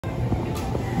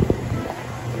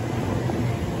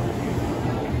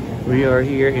We are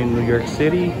here in New York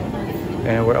City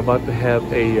and we're about to have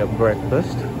a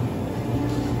breakfast.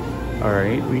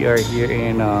 Alright, we are here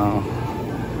in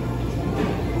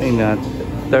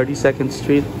 32nd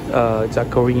Street. It's a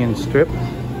Korean strip.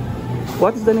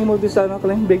 What is the name of this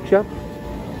bake shop?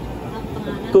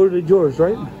 Jours,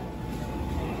 right?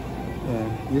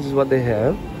 Yeah, this is what they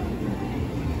have.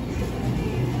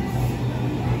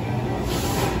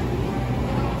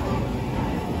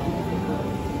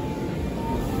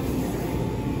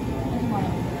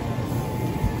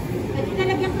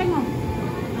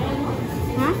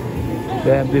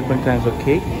 They have different kinds of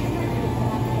cake.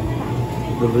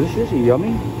 Delicious,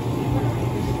 yummy.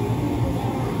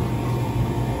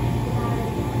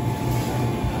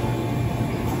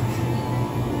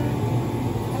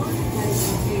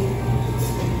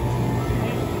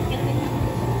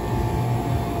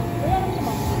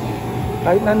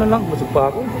 Kahit ano lang, busog pa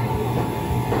ako.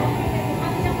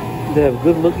 They have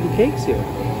good looking cakes here.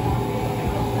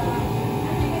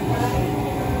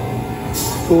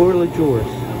 Jours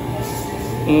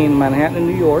in Manhattan,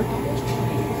 New York,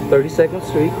 32nd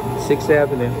Street, 6th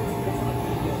Avenue.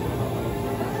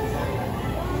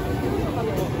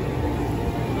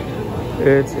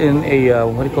 It's in a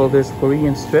what do you call this,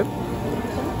 Korean strip,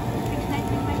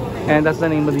 and that's the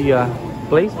name of the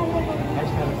place.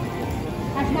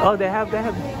 Oh, they have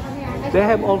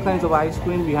all kinds of ice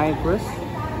cream behind Chris.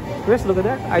 Chris, look at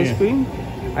that ice cream,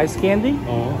 ice candy.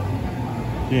 Oh,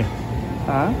 yeah.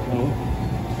 Huh? Oh.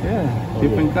 Yeah,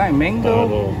 different kind.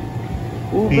 Mango,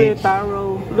 ube,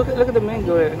 taro. Look at the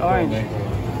mango and orange.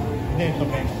 Yeah,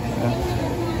 okay.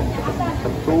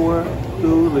 Tour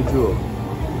to the Jours.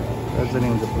 That's the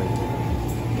name of the place.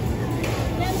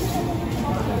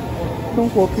 Itong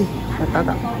coffee.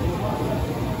 Matata.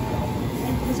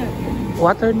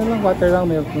 Water na lang. Water lang.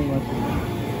 Milk na water.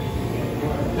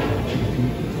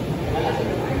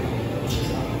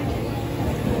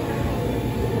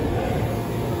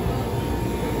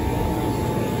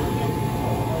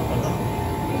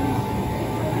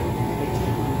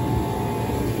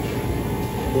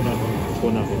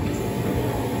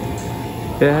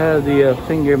 They have the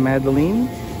finger Madeline.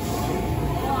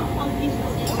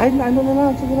 Ay, ano na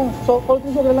lang, sige lang. So, cold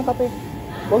drink na lang kape.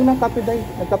 Huwag nang kape, day.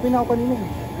 Nagkape na ako kanina.